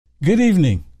Good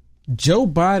evening. Joe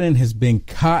Biden has been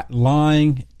caught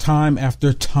lying time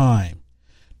after time.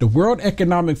 The World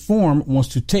Economic Forum wants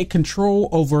to take control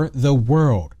over the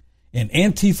world, and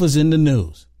Antifa's in the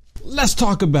news. Let's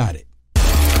talk about it.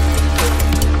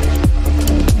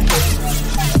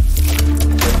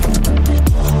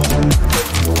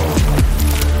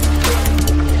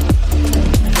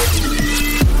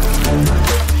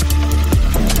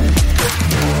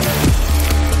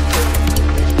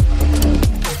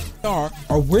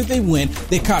 Or where they went,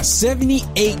 they caught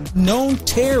 78 known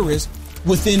terrorists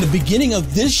within the beginning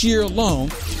of this year alone.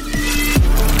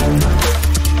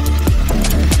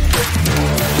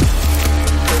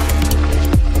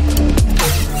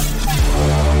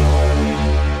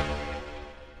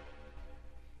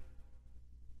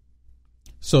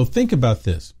 So think about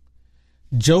this.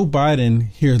 Joe Biden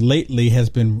here lately has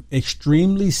been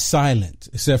extremely silent,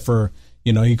 except for,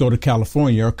 you go to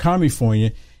California or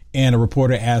California, and a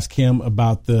reporter asked him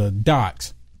about the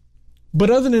docs. But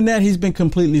other than that, he's been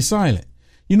completely silent.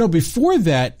 Before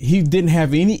that, he didn't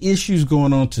have any issues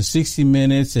going on to 60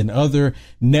 Minutes and other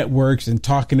networks and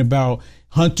talking about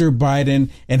Hunter Biden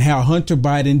and how Hunter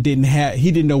Biden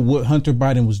he didn't know what Hunter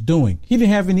Biden was doing. He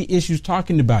didn't have any issues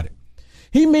talking about it.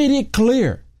 He made it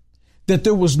clear that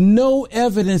there was no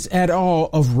evidence at all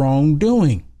of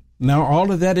wrongdoing. Now,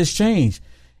 all of that has changed,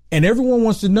 and everyone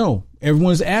wants to know.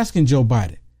 Everyone's asking Joe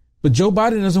Biden. But Joe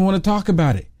Biden doesn't want to talk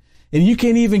about it. And you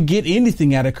can't even get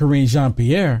anything out of Karine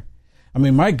Jean-Pierre. I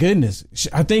mean, my goodness,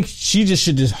 I think she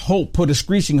should put a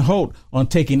screeching halt on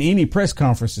taking any press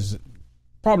conferences.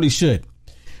 Probably should.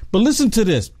 But listen to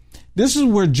this. This is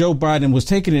where Joe Biden was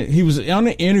taking it. He was on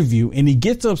an interview and he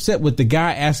gets upset with the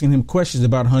guy asking him questions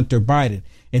about Hunter Biden.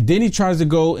 And then he tries to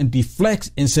go and deflects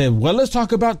and said, well, let's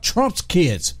talk about Trump's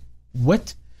kids.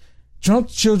 What?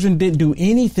 Trump's children didn't do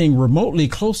anything remotely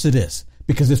close to this.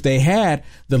 Because if they had,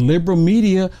 the liberal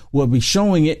media would be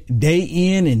showing it day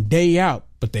in and day out.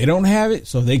 But they don't have it,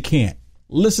 so they can't.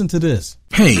 Listen to this.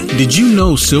 Hey, did you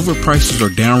know silver prices are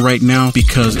down right now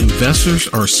because investors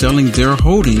are selling their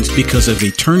holdings because of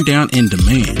a turn down in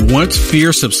demand? Once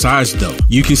fear subsides, though,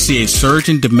 you can see a surge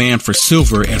in demand for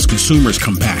silver as consumers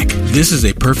come back. This is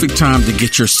a perfect time to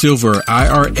get your silver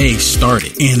IRA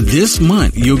started. And this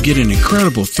month, you'll get an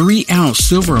incredible 3-ounce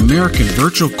silver American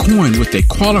virtual coin with a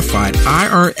qualified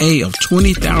IRA of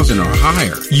 $20,000 or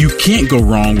higher. You can't go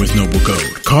wrong with Noble Gold.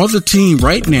 Call the team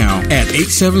right now at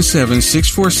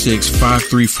 877-646-5347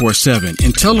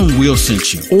 and tell them we'll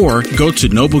send you, or go to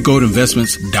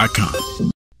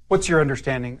noblegoldinvestments.com. What's your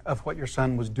understanding of what your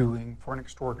son was doing for an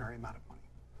extraordinary amount of money?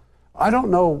 I don't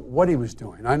know what he was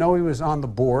doing. I know he was on the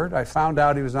board. I found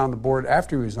out he was on the board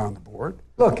after he was on the board.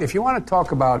 Look, if you want to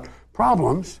talk about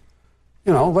problems,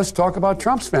 let's talk about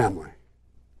Trump's family.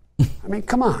 I mean,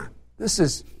 come on.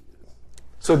 These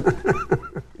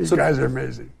guys are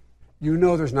amazing.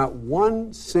 There's not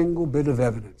one single bit of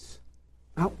evidence.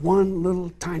 Not one little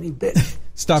tiny bit.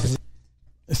 Stop it.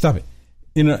 Look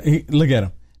at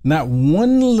him. Not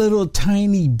one little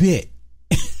tiny bit.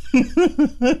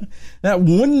 Not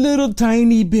one little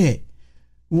tiny bit.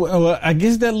 Well, I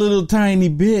guess that little tiny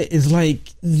bit is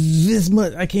like this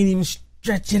much. I can't even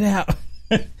stretch it out.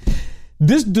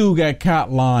 This dude got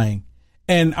caught lying.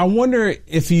 And I wonder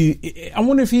if he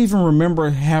even remember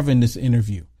having this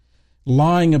interview,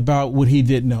 lying about what he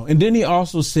didn't know. And then he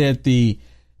also said he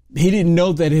didn't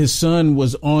know that his son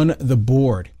was on the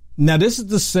board. Now, this is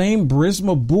the same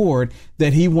Burisma board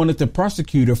that he wanted the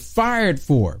prosecutor fired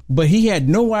for, but he had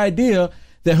no idea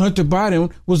that Hunter Biden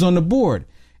was on the board.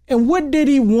 And what did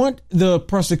he want the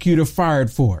prosecutor fired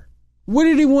for? What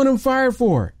did he want him fired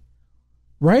for?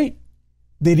 Right?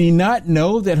 Did he not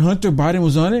know that Hunter Biden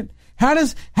was on it? How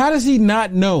does he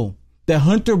not know that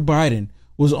Hunter Biden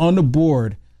was on the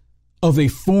board of a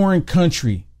foreign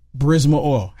country, Burisma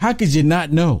Oil? How could you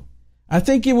not know? I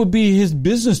think it would be his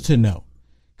business to know.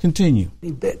 Continue.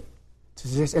 Any bit to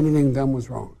suggest anything done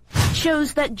was wrong.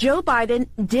 Shows that Joe Biden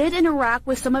did interact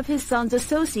with some of his son's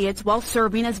associates while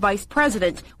serving as vice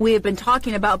president. We have been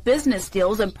talking about business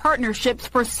deals and partnerships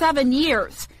for 7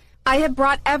 years. I have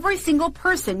brought every single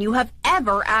person you have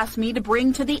ever asked me to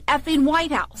bring to the effing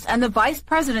White House and the vice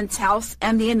president's house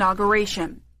and the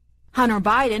inauguration. Hunter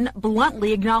Biden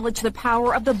bluntly acknowledged the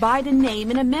power of the Biden name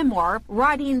in a memoir,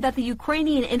 writing that the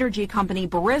Ukrainian energy company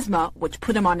Burisma, which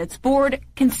put him on its board,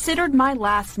 considered my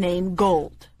last name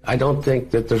gold. I don't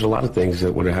think that there's a lot of things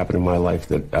that would have happened in my life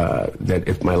that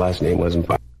if my last name wasn't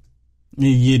Biden.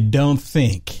 You don't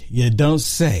think, you don't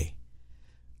say.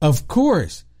 Of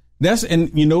course.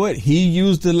 And you know what? He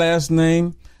used the last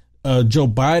name. Joe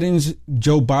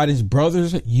Biden's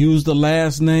brothers used the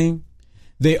last name.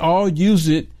 They all use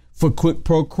it for quid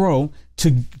pro quo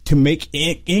to make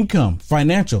income,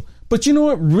 financial. But you know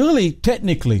what? Really,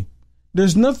 technically,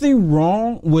 there's nothing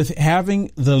wrong with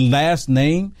having the last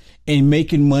name and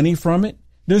making money from it.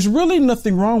 There's really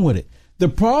nothing wrong with it. The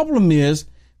problem is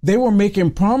they were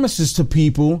making promises to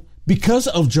people because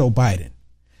of Joe Biden.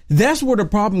 That's where the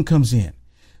problem comes in.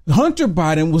 Hunter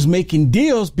Biden was making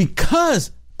deals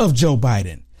because of Joe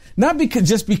Biden, not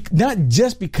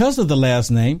just because of the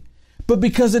last name, but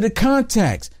because of the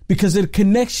contacts, because of the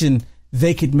connection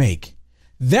they could make.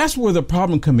 That's where the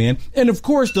problem come in. And of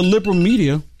course, the liberal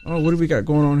media. Oh, what do we got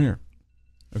going on here?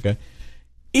 Okay.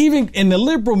 Even in the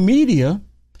liberal media,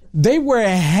 they were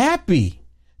happy.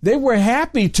 They were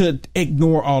happy to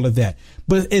ignore all of that.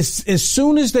 But as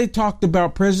soon as they talked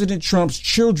about President Trump's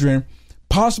children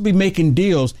possibly making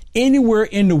deals anywhere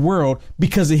in the world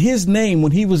because of his name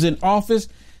when he was in office,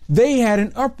 they had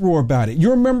an uproar about it. Do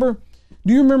you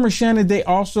remember, Shannon, they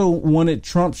also wanted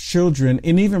Trump's children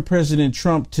and even President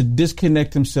Trump to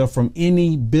disconnect himself from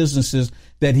any businesses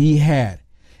that he had.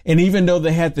 And even though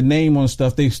they had the name on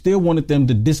stuff, they still wanted them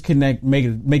to disconnect,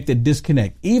 make the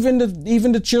disconnect. Even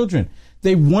the children,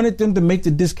 they wanted them to make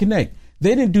the disconnect.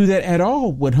 They didn't do that at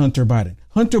all with Hunter Biden.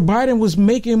 Hunter Biden was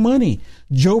making money.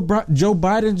 Joe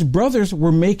Biden's brothers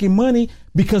were making money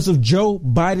because of Joe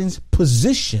Biden's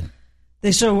position.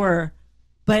 They sure were.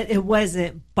 But it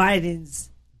wasn't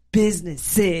Biden's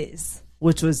businesses,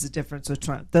 which was the difference with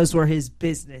Trump. Those were his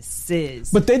businesses.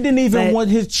 But they didn't even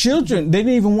want his children. They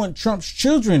didn't even want Trump's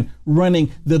children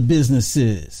running the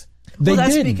businesses.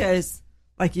 That's because,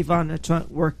 like, Ivana Trump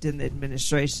worked in the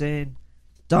administration.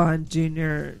 Don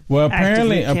Jr. Well,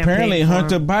 apparently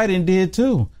Hunter Biden did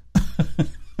too.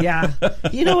 Yeah.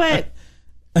 You know what?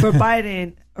 For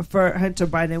Hunter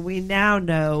Biden, we now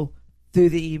know through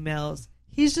the emails,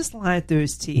 he's just lying through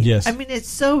his teeth. Yes. I mean, it's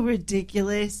so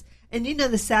ridiculous. And you know,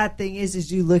 the sad thing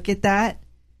is you look at that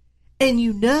and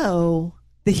you know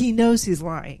that he knows he's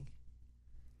lying.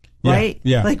 Right?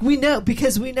 Yeah. Like we know,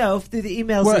 because we know through the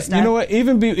emails. Well, and stuff. You know what?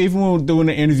 Even when we're doing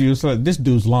the interview, it's like, this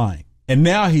dude's lying. And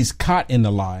now he's caught in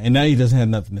the lie. And now he doesn't have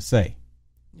nothing to say.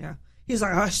 Yeah. He's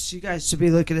like, hush, you guys should be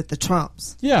looking at the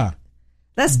Trumps. Yeah.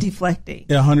 That's deflecting.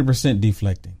 Yeah, 100%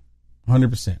 deflecting.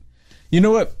 100%. You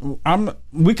know what?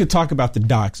 We could talk about the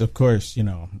docs, of course. You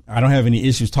know, I don't have any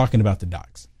issues talking about the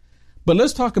docs. But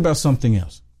let's talk about something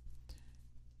else.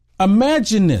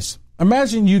 Imagine this.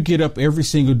 Imagine you get up every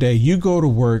single day. You go to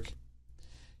work.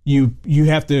 You're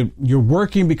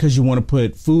working because you want to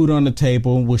put food on the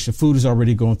table, which the food is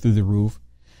already going through the roof.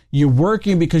 You're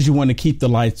working because you want to keep the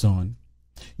lights on.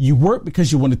 You work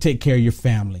because you want to take care of your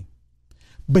family.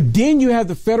 But then you have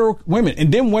the federal women,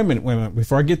 and then women,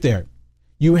 before I get there,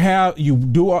 you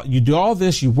do all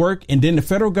this, you work, and then the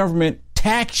federal government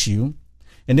tax you,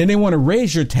 and then they want to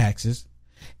raise your taxes.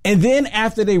 And then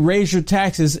after they raise your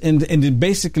taxes and they're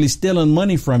basically stealing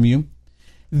money from you,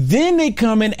 then they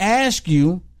come and ask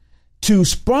you to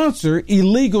sponsor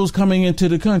illegals coming into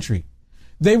the country.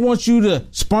 They want you to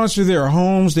sponsor their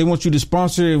homes. They want you to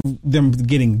sponsor them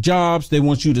getting jobs. They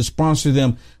want you to sponsor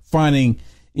them finding,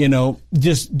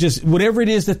 just whatever it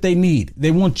is that they need. They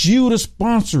want you to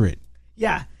sponsor it.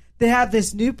 Yeah. They have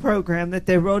this new program that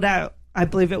they rolled out, I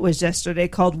believe it was yesterday,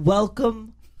 called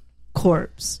Welcome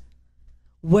Corps,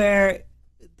 where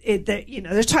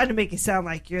they're trying to make it sound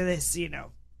like you're this,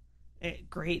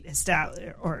 great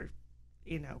establishment or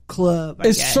club. I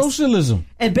guess. It's socialism.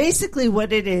 And basically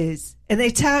what it is, and they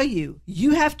tell you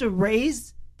have to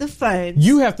raise the funds.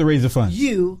 You have to raise the funds.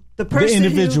 You, the person, the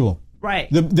individual, right?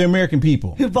 The American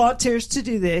people who volunteers to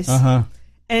do this.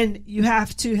 And you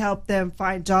have to help them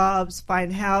find jobs,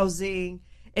 find housing.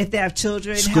 If they have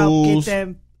children, help get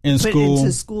them put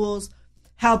into schools.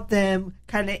 Help them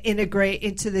kind of integrate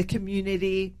into the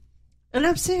community. And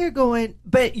I'm sitting here going,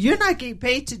 but you're not getting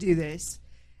paid to do this.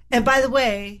 And by the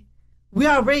way, we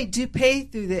already do pay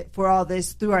for all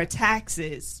this through our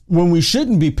taxes. When we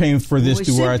shouldn't be paying for this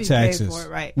through our taxes.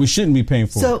 Right. We shouldn't be paying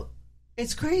for it. So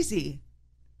it's crazy.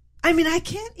 I mean, I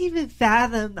can't even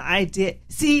fathom the idea.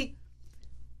 See,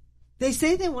 they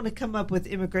say they want to come up with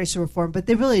immigration reform, but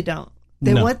they really don't.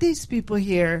 They want these people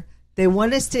here. They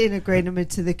want us to integrate them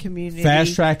into the community.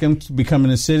 Fast track them to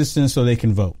becoming a citizen so they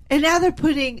can vote. And now they're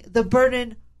putting the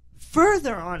burden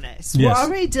further on us. Yes. We're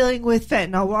already dealing with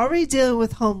fentanyl. We're already dealing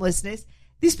with homelessness.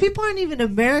 These people aren't even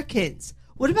Americans.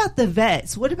 What about the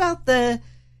vets? What about the,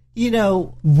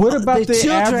 what about the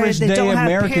children average that day don't have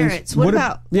Americans? Parents?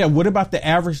 What about the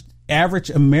average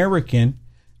American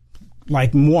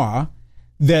like moi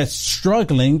that's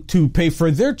struggling to pay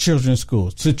for their children's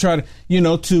schools, to try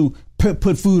to, to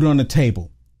put food on the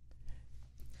table?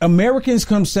 Americans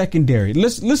come secondary.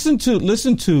 Listen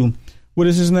to What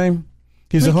is his name?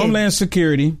 He's a Homeland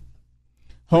Security.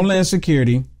 Press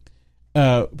Secretary.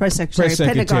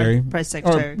 Press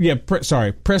Secretary.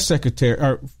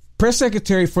 Press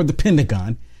Secretary for the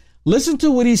Pentagon. Listen to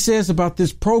what he says about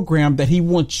this program that he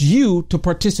wants you to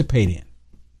participate in.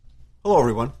 Hello,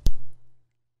 everyone.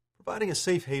 Providing a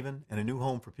safe haven and a new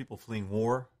home for people fleeing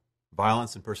war,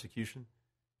 violence, and persecution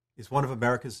is one of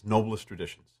America's noblest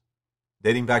traditions,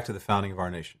 dating back to the founding of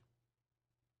our nation.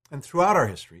 And throughout our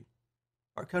history,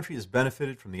 our country has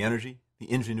benefited from the energy,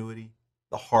 the ingenuity,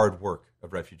 the hard work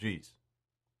of refugees.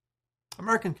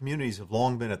 American communities have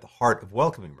long been at the heart of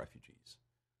welcoming refugees,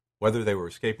 whether they were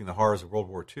escaping the horrors of World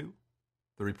War II,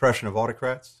 the repression of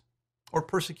autocrats, or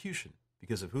persecution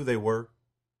because of who they were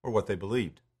or what they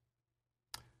believed.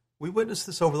 We witnessed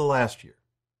this over the last year,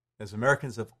 as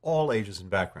Americans of all ages and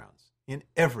backgrounds, in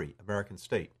every American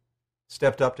state,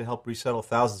 stepped up to help resettle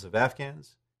thousands of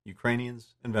Afghans,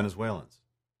 Ukrainians, and Venezuelans.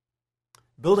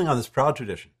 Building on this proud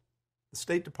tradition, the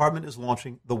State Department is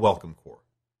launching the Welcome Corps,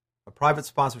 a private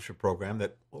sponsorship program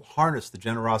that will harness the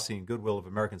generosity and goodwill of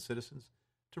American citizens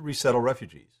to resettle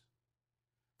refugees.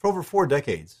 For over 4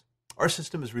 decades, our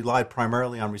system has relied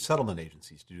primarily on resettlement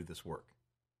agencies to do this work.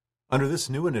 Under this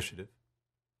new initiative,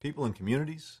 people in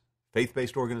communities,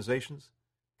 faith-based organizations,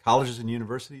 colleges and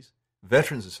universities,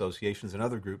 veterans associations, and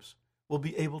other groups will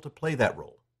be able to play that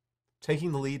role,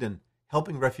 taking the lead in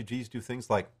helping refugees do things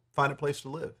like find a place to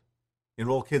live,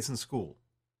 enroll kids in school,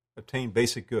 obtain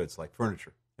basic goods like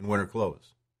furniture and winter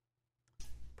clothes.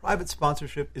 Private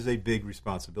sponsorship is a big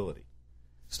responsibility.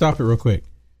 Stop it real quick.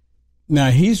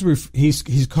 Now, he's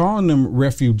calling them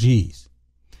refugees.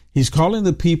 He's calling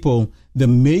the people, the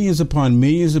millions upon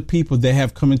millions of people that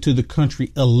have come into the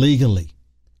country illegally.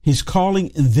 He's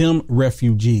calling them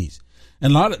refugees.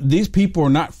 And a lot of these people are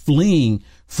not fleeing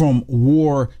from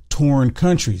war-torn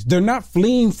countries. They're not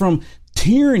fleeing from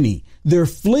tyranny. They're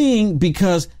fleeing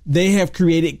because they have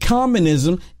created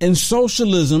communism and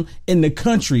socialism in the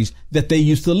countries that they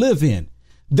used to live in.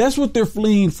 That's what they're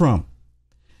fleeing from.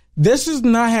 This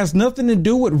has nothing to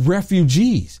do with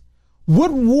refugees.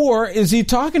 What war is he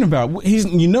talking about?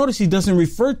 You notice he doesn't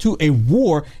refer to a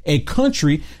war, a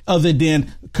country, other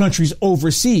than countries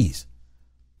overseas.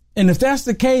 And if that's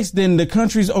the case, then the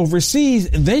countries overseas,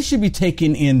 they should be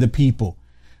taking in the people.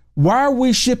 Why are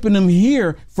we shipping them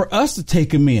here for us to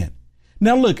take them in?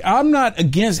 Now, look, I'm not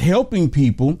against helping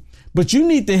people, but you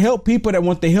need to help people that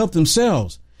want to help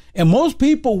themselves. And most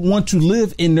people want to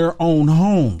live in their own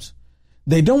homes.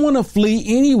 They don't want to flee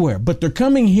anywhere, but they're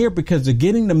coming here because they're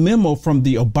getting the memo from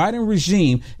the Biden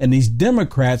regime and these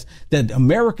Democrats that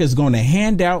America is going to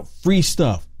hand out free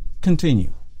stuff.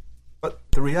 Continue. But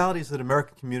the reality is that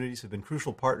American communities have been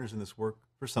crucial partners in this work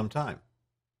for some time.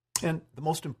 And the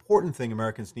most important thing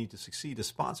Americans need to succeed as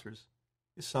sponsors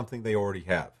is something they already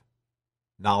have: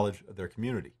 knowledge of their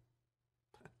community.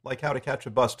 Like how to catch a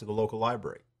bus to the local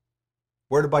library,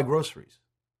 where to buy groceries,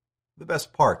 the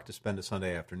best park to spend a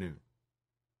Sunday afternoon.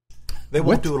 They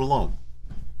won't do it alone.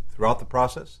 Throughout the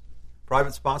process,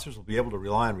 private sponsors will be able to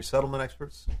rely on resettlement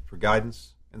experts for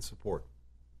guidance and support.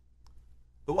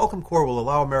 The Welcome Corps will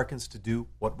allow Americans to do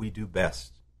what we do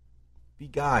best: be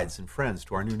guides and friends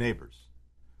to our new neighbors,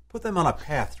 put them on a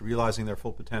path to realizing their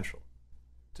full potential,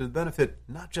 to the benefit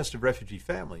not just of refugee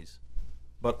families,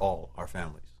 but all our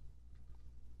families.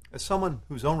 As someone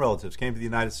whose own relatives came to the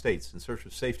United States in search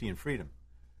of safety and freedom,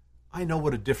 I know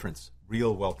what a difference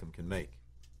real welcome can make.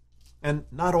 And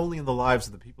not only in the lives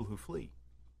of the people who flee,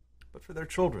 but for their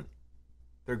children,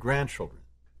 their grandchildren,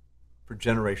 for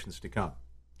generations to come.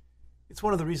 It's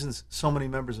one of the reasons so many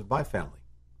members of my family,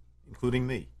 including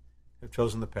me, have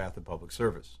chosen the path of public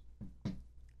service.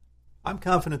 I'm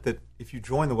confident that if you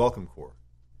join the Welcome Corps,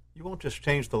 you won't just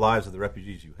change the lives of the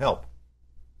refugees you help,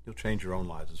 you'll change your own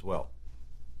lives as well.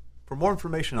 For more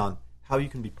information on how you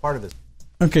can be part of this.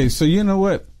 Okay, so you know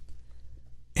what?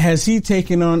 Has he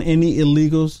taken on any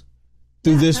illegals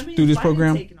through this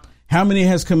program? How many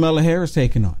has Kamala Harris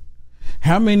taken on?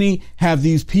 How many have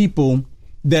these people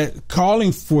that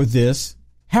calling for this?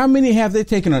 How many have they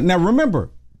taken on? Now, remember,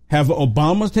 have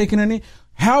Obama taken any?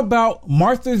 How about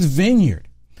Martha's Vineyard?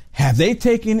 Have they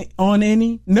taken on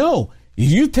any? No. If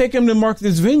you take them to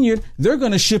Martha's Vineyard, they're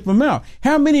going to ship them out.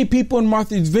 How many people in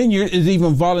Martha's Vineyard is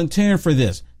even volunteering for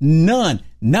this? None.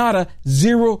 Nada.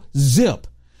 Zero. Zip.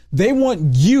 They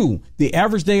want you, the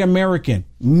average day American,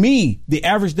 me, the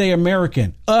average day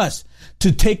American, us,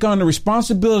 to take on the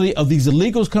responsibility of these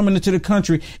illegals coming into the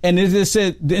country. And as I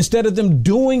said, instead of them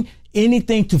doing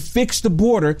anything to fix the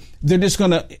border, they're just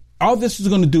going to, all this is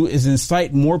going to do is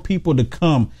incite more people to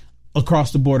come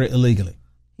across the border illegally.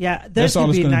 Yeah, there's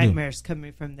going to be nightmares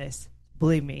coming from this.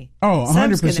 Believe me. Oh, 100%.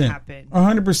 Something's going to happen.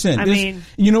 100%. I mean,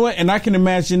 you know what? And I can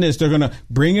imagine this. They're going to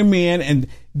bring him in and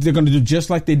they're going to do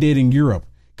just like they did in Europe.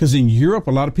 Because in Europe,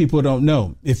 a lot of people don't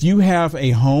know. If you have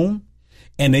a home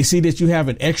and they see that you have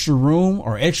an extra room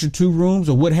or extra 2 rooms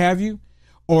or what have you,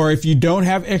 or if you don't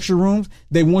have extra rooms,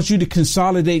 they want you to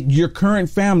consolidate your current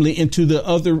family into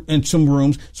some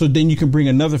rooms so then you can bring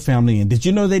another family in. Did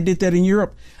you know they did that in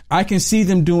Europe? I can see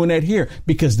them doing that here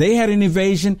because they had an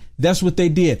invasion. That's what they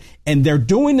did. And they're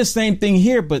doing the same thing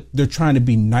here, but they're trying to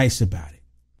be nice about it.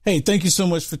 Hey, thank you so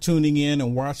much for tuning in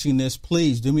and watching this.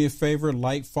 Please do me a favor,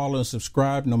 like, follow, and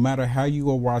subscribe no matter how you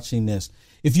are watching this.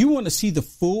 If you want to see the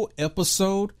full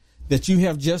episode that you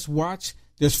have just watched,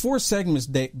 there's 4 segments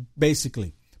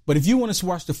basically. But if you want to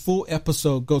watch the full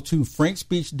episode, go to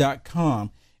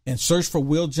frankspeech.com and search for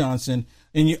Will Johnson,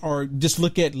 or just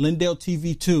look at Lindell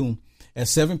TV 2 at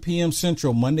 7 p.m.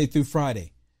 Central, Monday through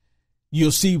Friday.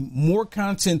 You'll see more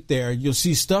content there. You'll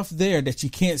see stuff there that you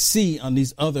can't see on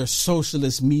these other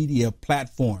socialist media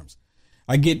platforms.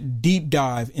 I get deep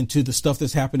dive into the stuff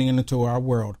that's happening into our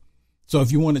world. So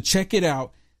if you want to check it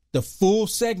out, the full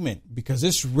segment, because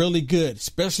it's really good,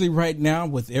 especially right now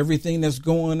with everything that's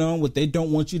going on, what they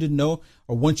don't want you to know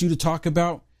or want you to talk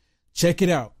about, check it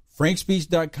out.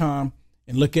 frankspeech.com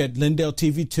and look at Lindell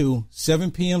TV 2,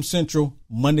 7 p.m. Central,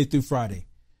 Monday through Friday.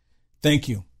 Thank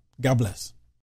you. God bless.